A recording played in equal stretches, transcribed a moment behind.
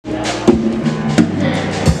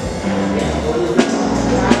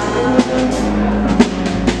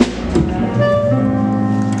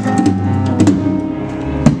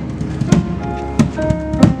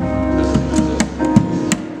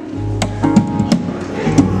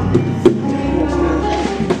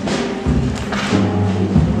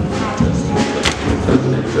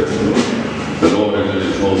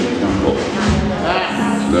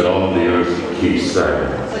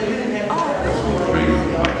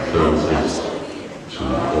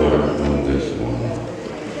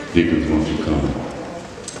Deacons, won't you come?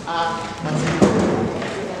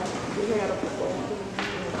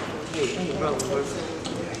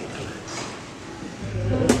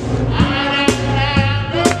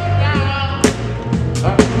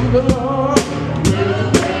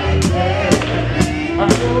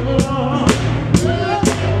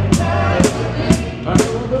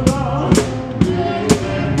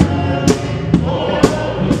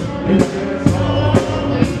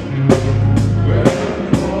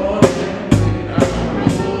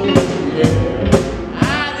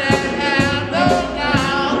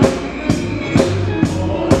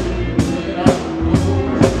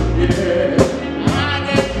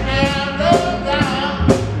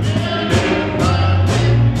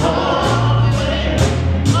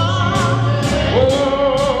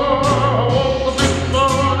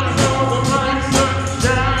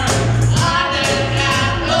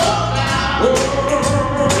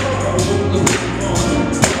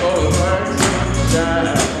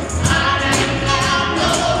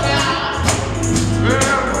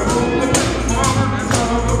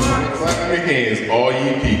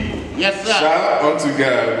 Unto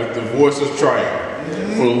God with the voice of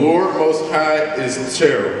triumph. For the Lord Most High is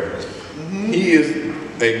terrible. He is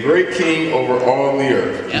a great king over all the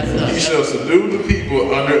earth. He shall subdue the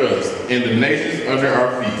people under us and the nations under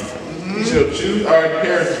our feet. He shall choose our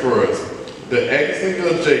inheritance for us, the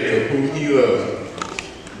excellency of Jacob, whom he loves.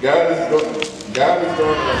 God is going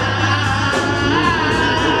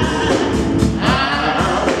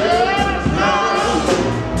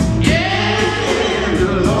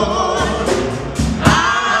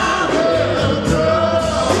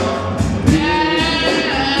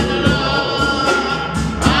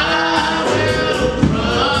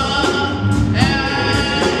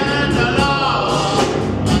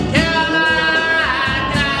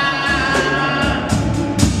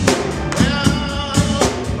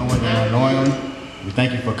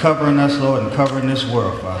Thank you for covering us, Lord, and covering this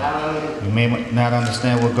world, Father. We may not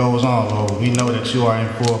understand what goes on, Lord. We know that you are in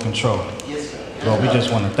full control. Lord, we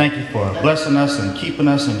just want to thank you for blessing us and keeping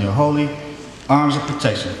us in your holy arms of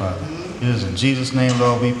protection, Father. It is in Jesus' name,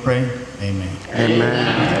 Lord, we pray. Amen.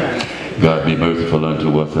 Amen. God be merciful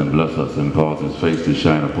unto us and bless us and cause his face to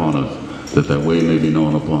shine upon us, that thy way may be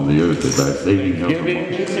known upon the earth, as thy saving help from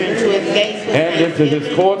and into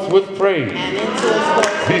his courts with praise.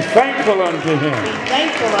 Be thankful unto him.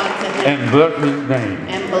 And bless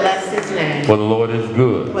his name. For the Lord is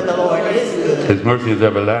good. His mercy is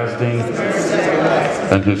everlasting.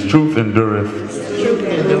 And his truth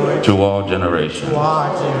endureth to all generations.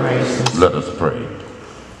 Let us pray.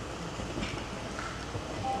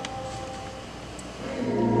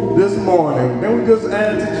 This morning, then we just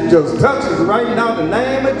ask that you just touch us right now in the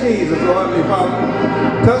name of Jesus, Lord Heavenly Father.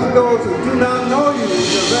 Touch those who do not know you. We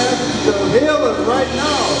just ask that you just heal us right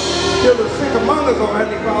now. Heal the sick among us, oh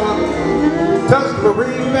Heavenly Father. Touch the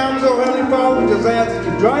bereaved families, oh Heavenly Father. We just ask that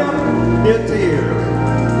you dry up their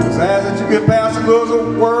tears. Just ask that you give Pastor Lewis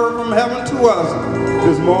a word from heaven to us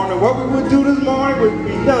this morning. What we would do this morning would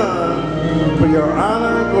be done for your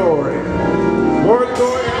honor and glory. Glory,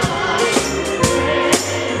 glory.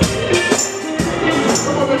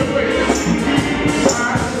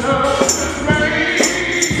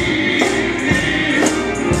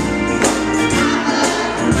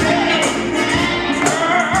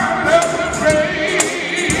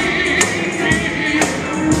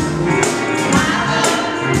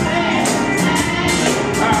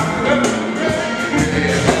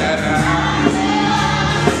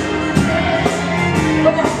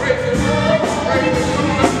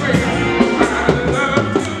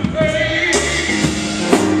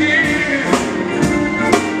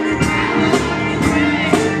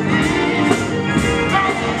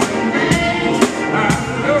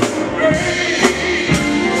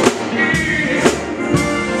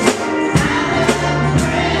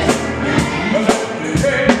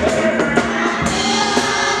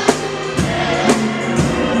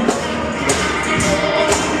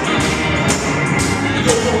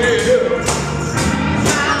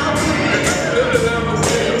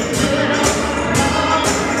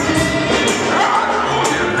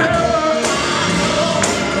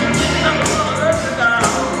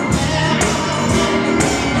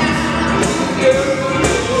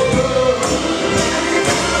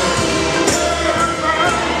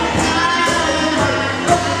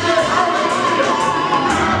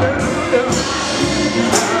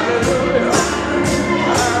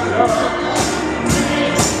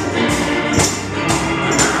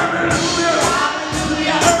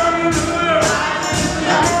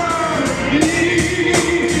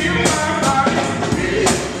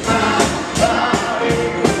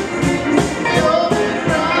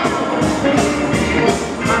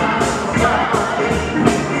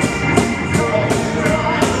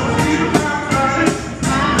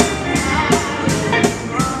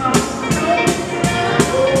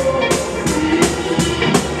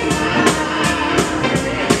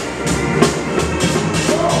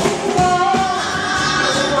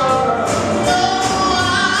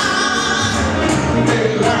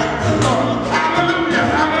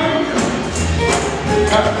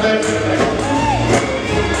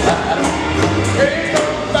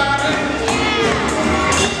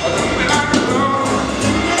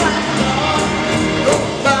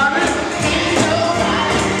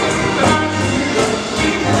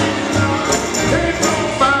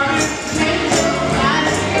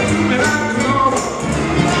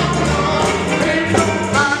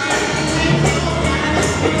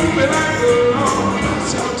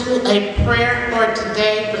 A prayer for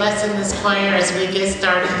today, blessing this choir as we get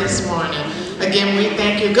started this morning. Again, we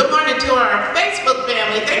thank you. Good morning to our Facebook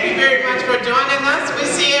family. Thank you very much for joining us. We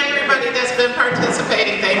see everybody that's been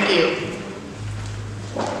participating. Thank you.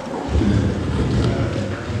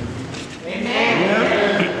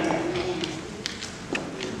 Amen.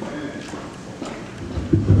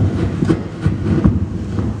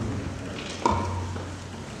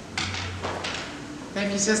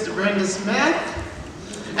 Thank you, Sister Brenda Smith.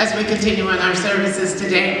 As we continue on our services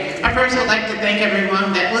today, I first would like to thank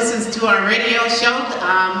everyone that listens to our radio show.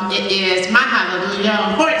 It is My Hallelujah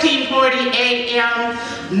on 1440 AM,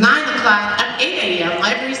 9 o'clock, 8 AM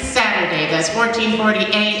every Saturday. That's 1440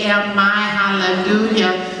 AM, My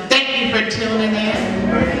Hallelujah. Thank you for tuning in.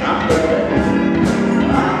 I'm glad.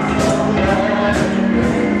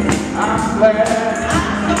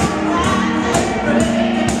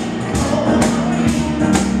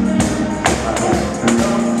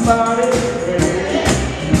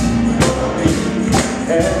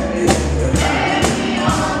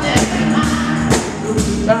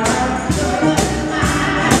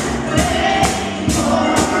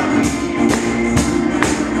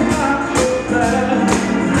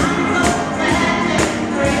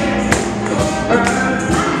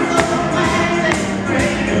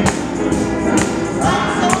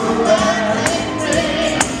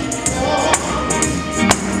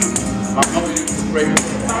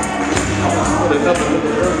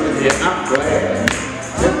 I'm glad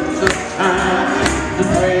it's the time to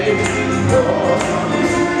praise the Lord.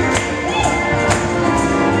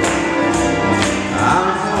 I'm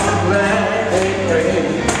so glad they prayed.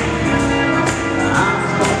 I'm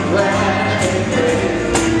so glad they prayed.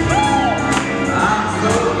 I'm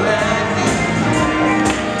so glad.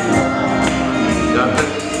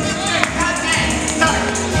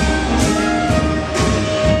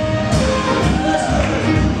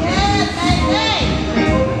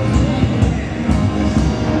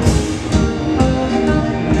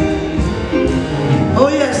 Oh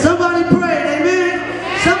yes, somebody prayed, amen.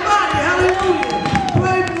 Somebody, hallelujah.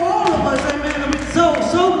 Pray for all of us, amen. I'm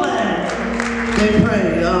so glad they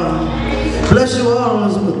prayed. Bless you all on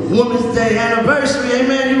this Women's Day anniversary,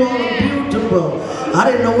 amen. You all are beautiful. I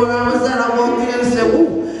didn't know where I was at. I walked in and said, ooh,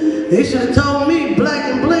 they should have told me black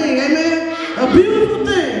and bling, amen. A beautiful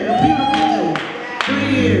thing, a beautiful thing.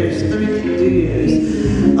 3 years, 3 years.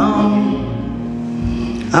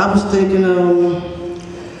 I was thinking,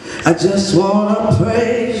 I just wanna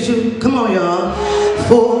praise you, come on y'all,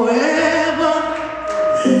 forever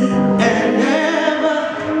and ever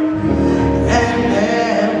and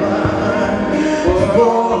ever, for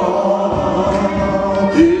all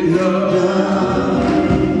you've done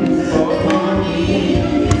for me.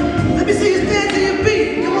 Let me see you stand to your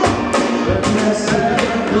feet, come on. Blessed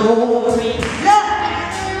and glory,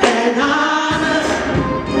 yeah, and honor,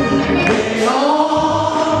 they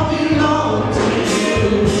all belong to you.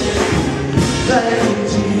 Thank you,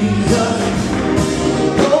 Jesus.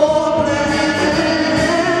 Oh,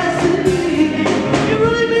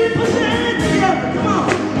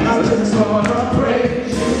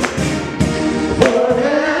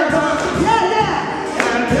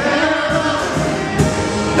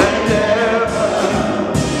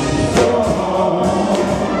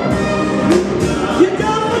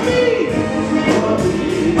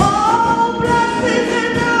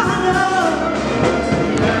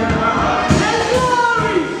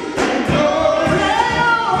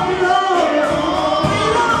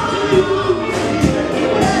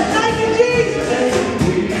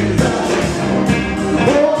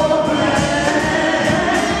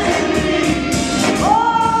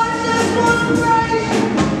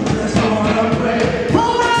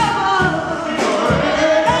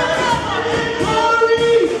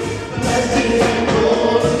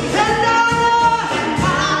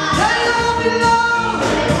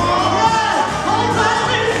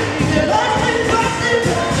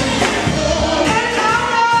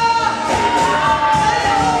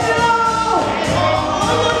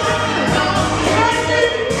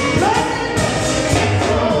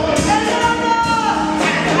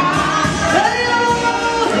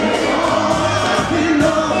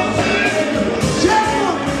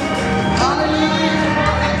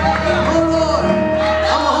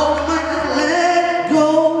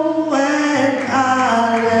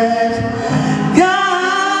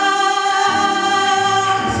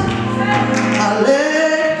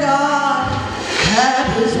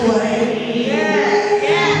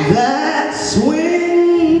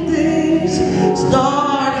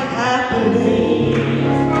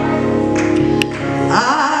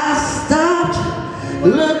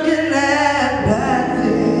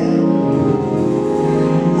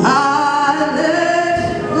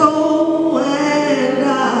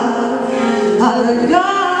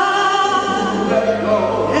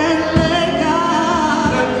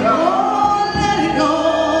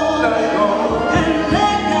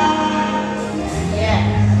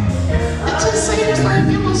 like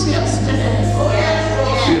it was yesterday. Oh, yes.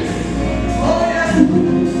 Oh, yes.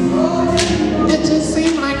 Oh, yes. It just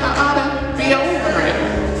seemed like I ought to be over it.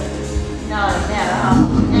 No, never.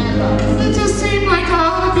 It just seemed like I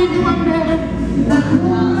ought to be doing better.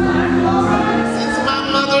 Since my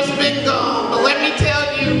mother's been gone. But let me tell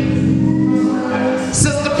you,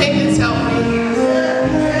 Sister Pickens helped me.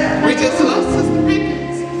 We just lost Sister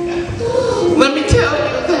Pickens. Let me tell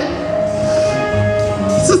you that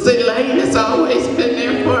Sister Elaine has always been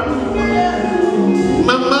there for me.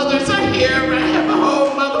 My mothers are here, and I have a whole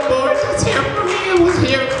motherboard that's here for me and was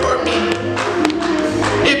here for me.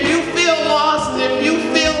 If you feel lost, if you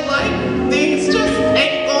feel like things just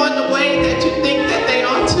ain't going the way that you think that they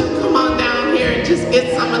ought to, come on down here and just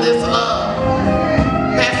get some of this love.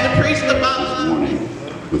 Pastor preached about this morning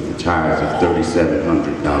with the tithes of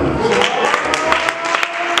 $3,700.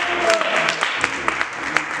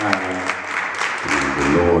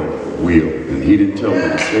 Will, and he didn't tell me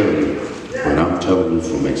to tell you, but I'm telling you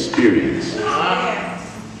from experience.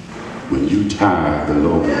 When you tithe, the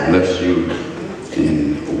Lord will bless you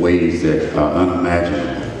in ways that are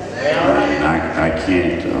unimaginable. And I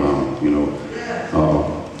can't,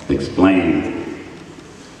 explain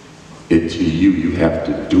it to you. You have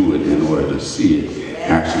to do it in order to see it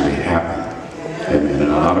actually happen. Amen.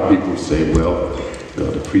 And a lot of people say, well,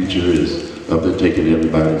 the preacher is up there taking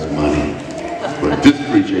everybody's money. But this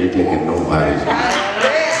preacher ain't taking nobody's money.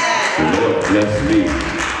 The Lord blessed me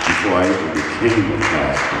before I even became a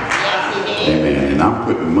pastor. Amen. And I'm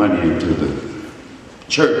putting money into the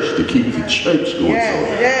church to keep the church going so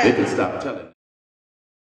they can stop telling.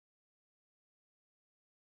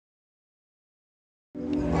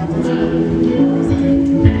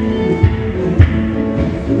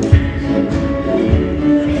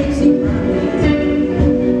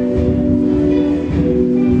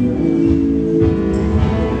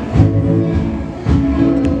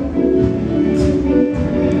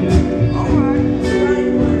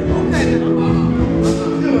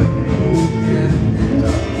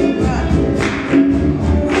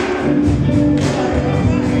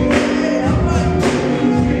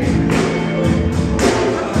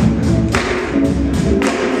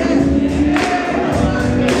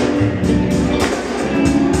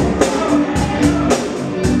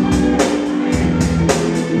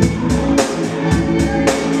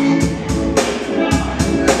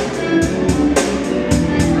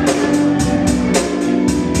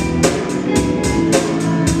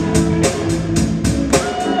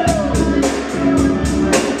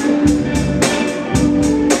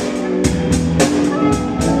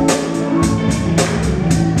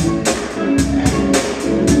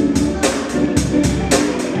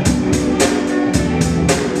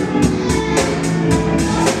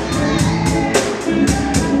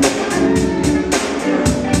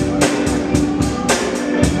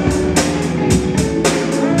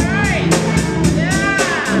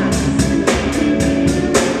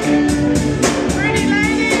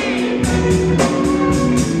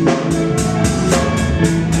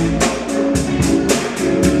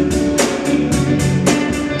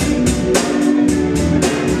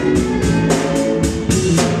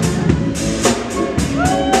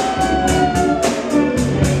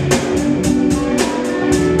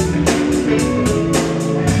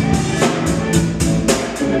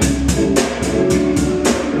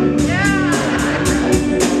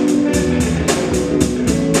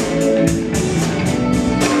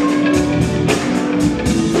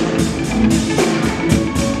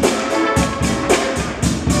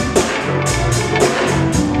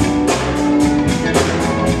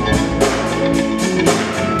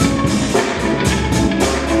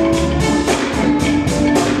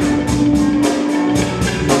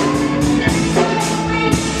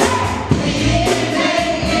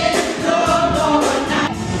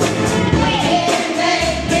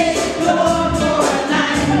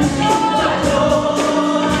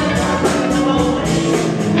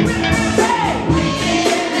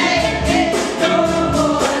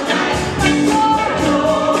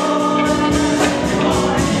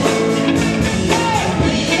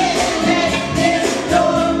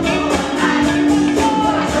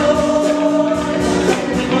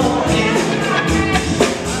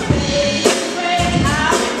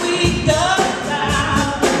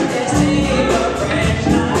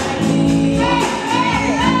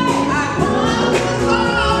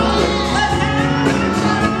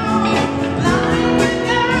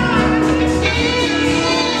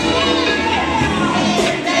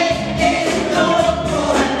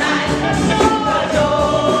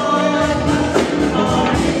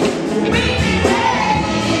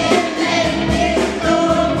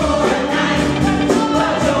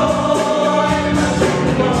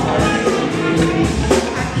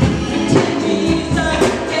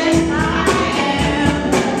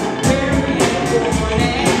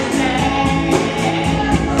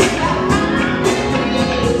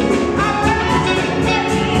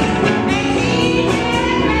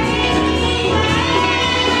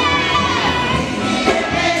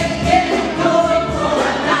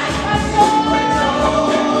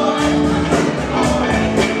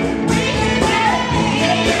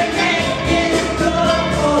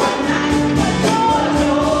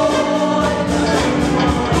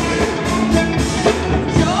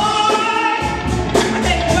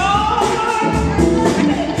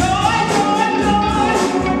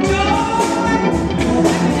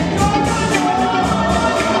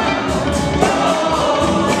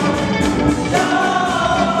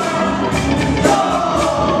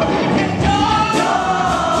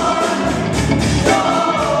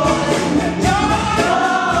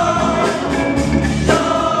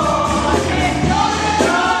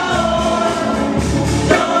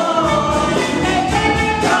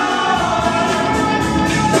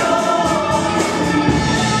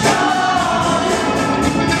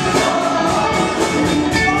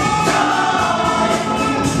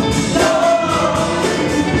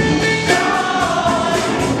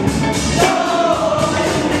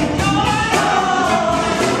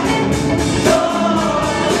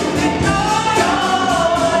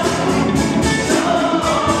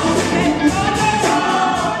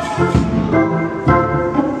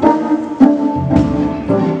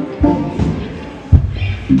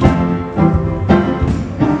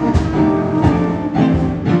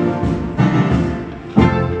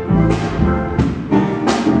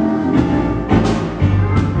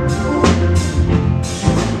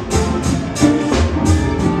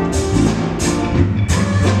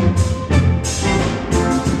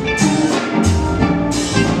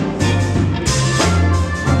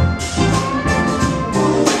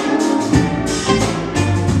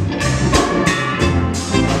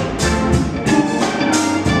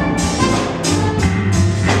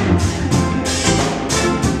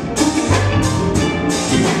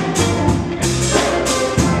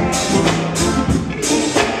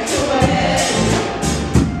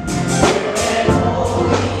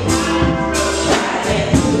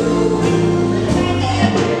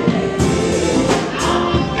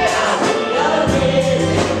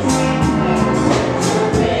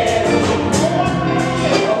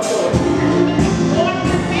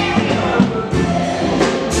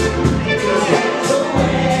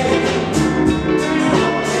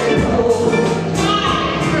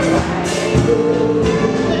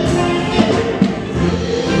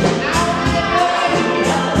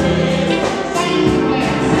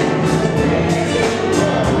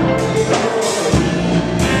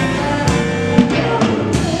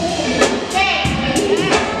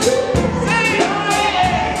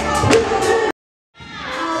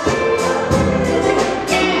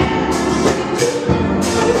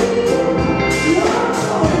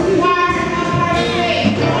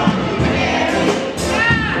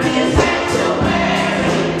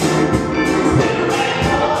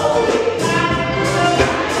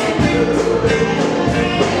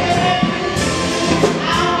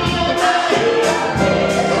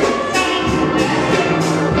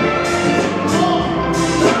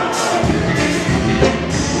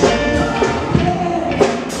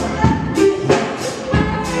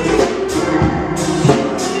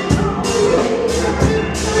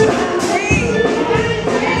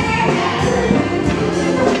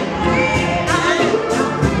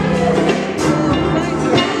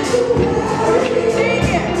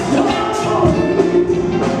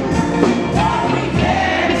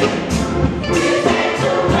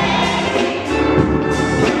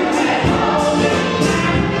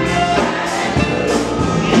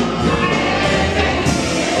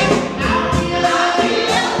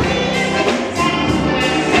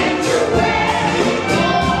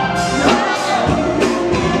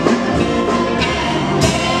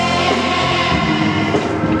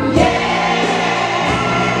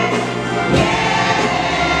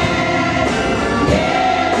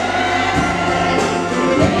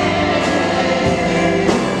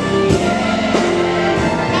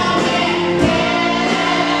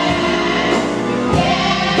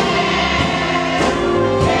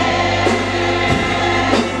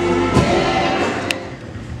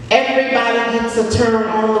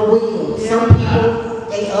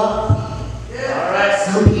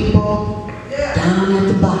 some people down at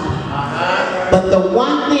the bottom. But the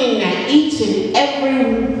one thing that each and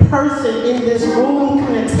every person in this room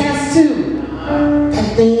can attest to,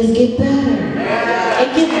 that things get better.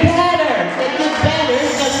 It gets better. It gets better.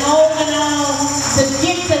 It's just holding on to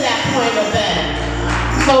get to that point of better.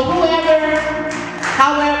 So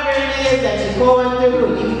however it is that you're going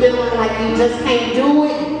through, and you're feeling like you just can't do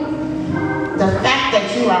it, the fact that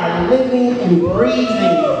you are living and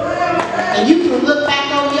breathing, and you can look back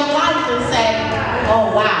over your life and say,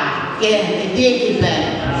 oh wow, yeah, it did get better.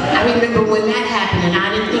 I remember when that happened and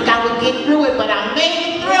I didn't think I would get through it, but I made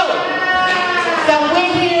it through. So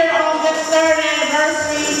we're here on this 3rd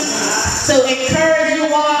anniversary to encourage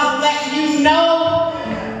you all, let you know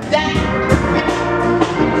that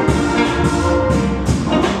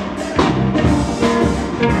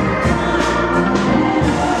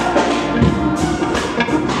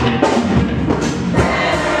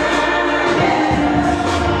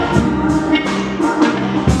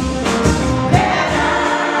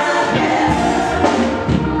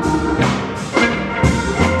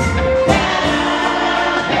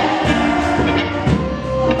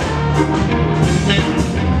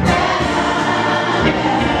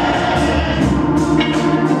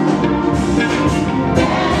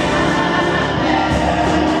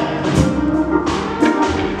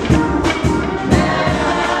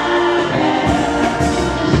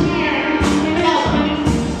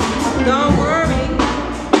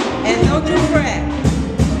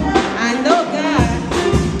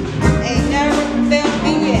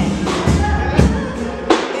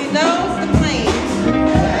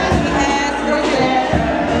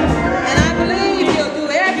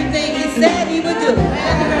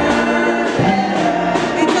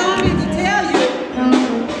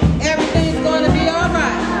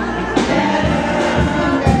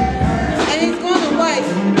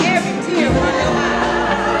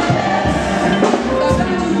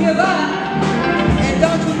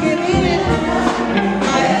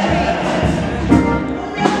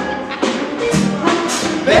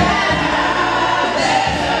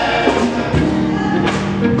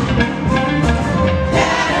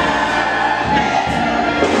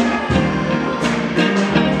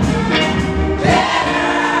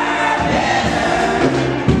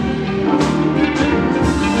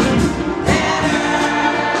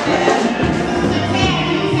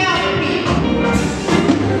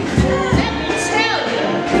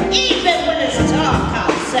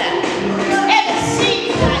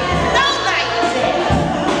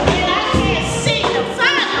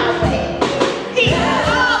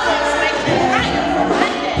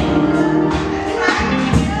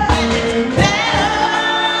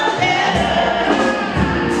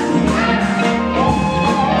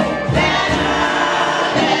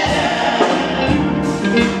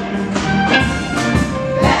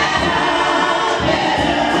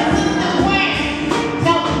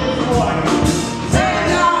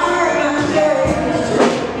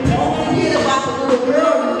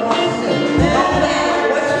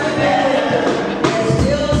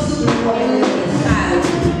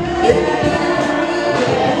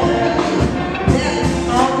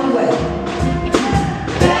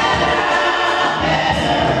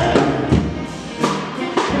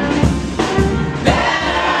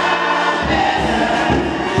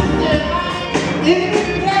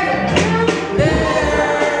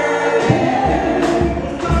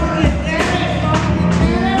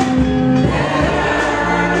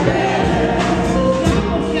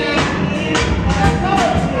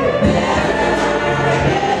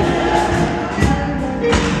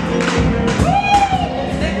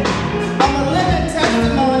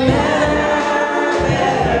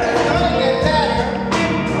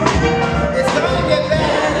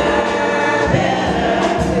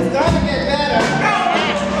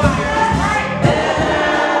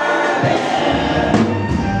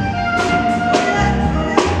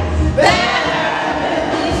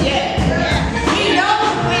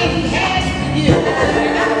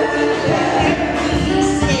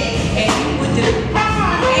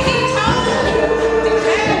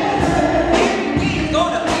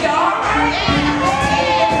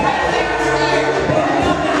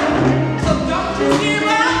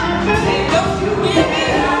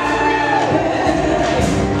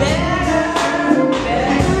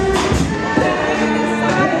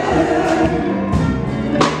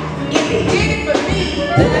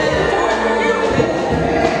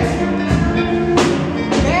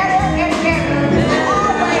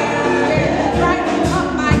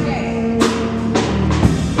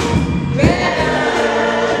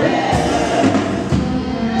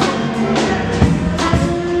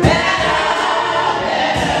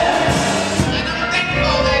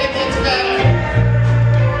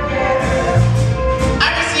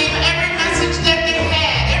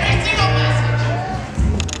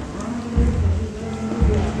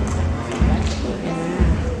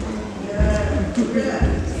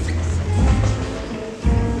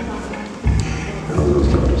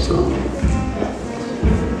song.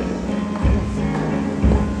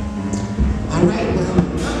 All right, well.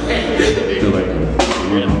 Feel like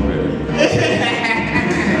we're already.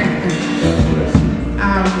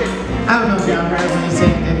 I don't know if y'all heard when he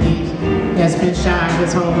said that he has been shy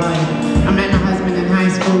his whole life. I met my husband in high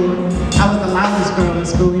school. I was the loudest girl in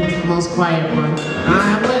school. He was the most quiet one.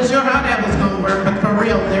 I wasn't sure how that was going to work, but for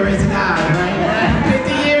real, there is God, right?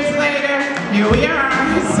 50 years later, here we are.